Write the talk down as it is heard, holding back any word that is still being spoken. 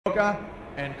Yoshioka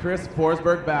and Chris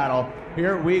FORSBERG battle.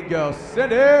 Here we go.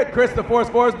 Send it! Chris the Force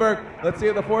FORSBERG. Let's see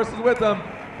if the Force is with them.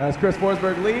 As Chris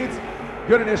FORSBERG leads.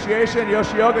 Good initiation.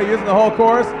 Yoshioka using the whole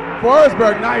course.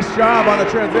 FORSBERG, nice job on the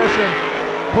transition.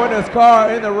 Putting his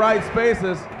car in the right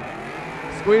spaces.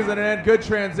 Squeezing it in. Good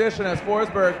transition as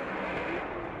FORSBERG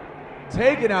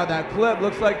taking out that clip.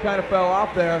 Looks like kind of fell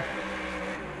off there.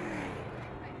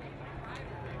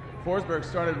 FORSBERG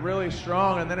started really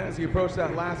strong, and then as he approached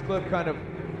that last clip, kind of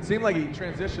seemed like he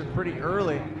transitioned pretty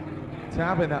early,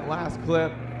 tapping that last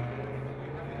clip.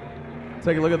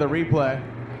 Take a look at the replay.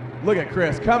 Look at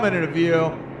Chris coming into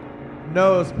view,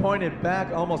 nose pointed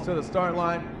back almost to the start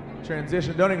line.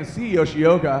 Transition, don't even see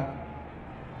Yoshioka.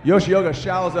 Yoshioka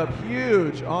shallows up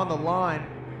huge on the line.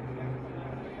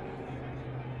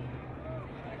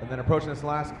 And then approaching this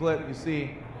last clip, you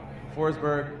see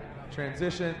FORSBERG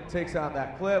transition, takes out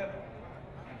that clip.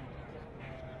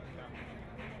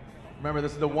 Remember,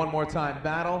 this is the one more time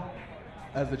battle.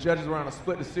 As the judges were on a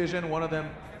split decision, one of them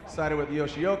sided with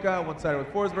Yoshioka, one sided with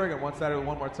FORSBERG, and one sided with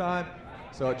one more time.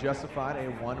 So it justified a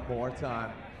one more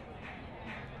time.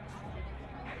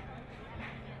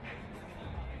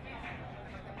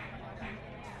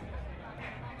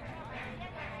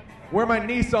 Where are my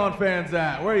Nissan fans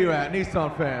at? Where are you at,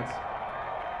 Nissan fans?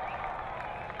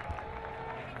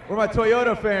 Where are my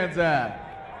Toyota fans at?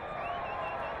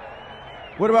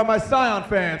 What about my Scion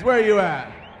fans? Where are you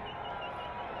at?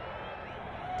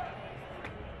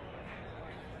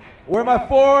 Where are my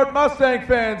Ford Mustang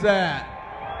fans at?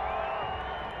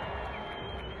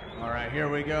 All right, here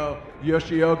we go.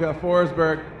 Yoshioka,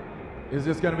 FORSBERG. Is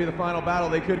this going to be the final battle?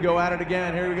 They could go at it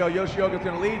again. Here we go. Yoshioka's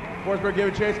going to lead. FORSBERG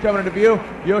giving chase, coming into view.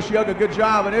 Yoshioka, good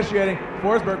job initiating.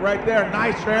 FORSBERG right there.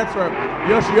 Nice transfer.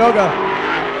 Yoshioka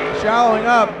shallowing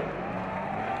up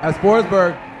as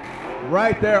FORSBERG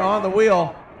right there on the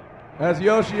wheel. As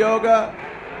Yoshioka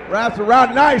wraps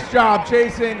around. Nice job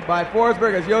chasing by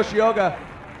FORSBERG as Yoshioka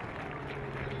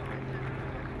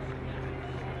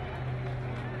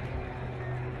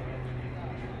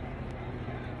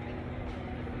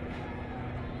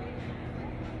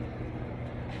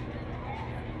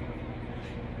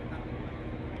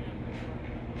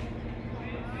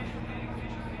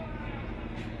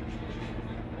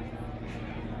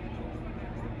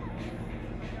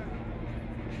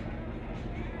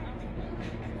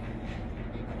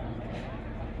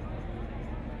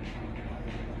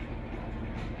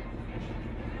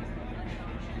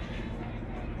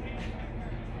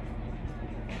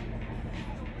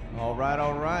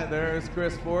All right, there's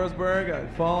Chris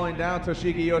FORSBERG falling down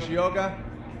TOSHIKI YOSHIOKA.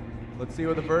 Let's see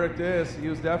what the verdict is. He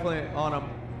was definitely on him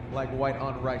like white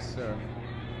on rice, sir.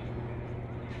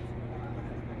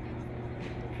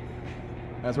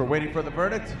 As we're waiting for the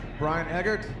verdict, Brian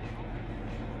Eggert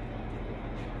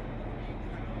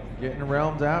getting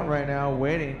realmed out right now,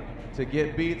 waiting to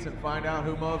get beats and find out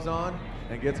who moves on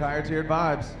and gets higher tiered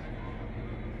vibes.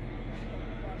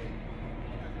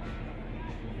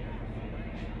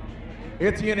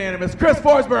 It's unanimous. Chris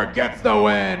FORSBERG gets the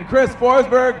win. Chris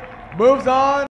FORSBERG moves on.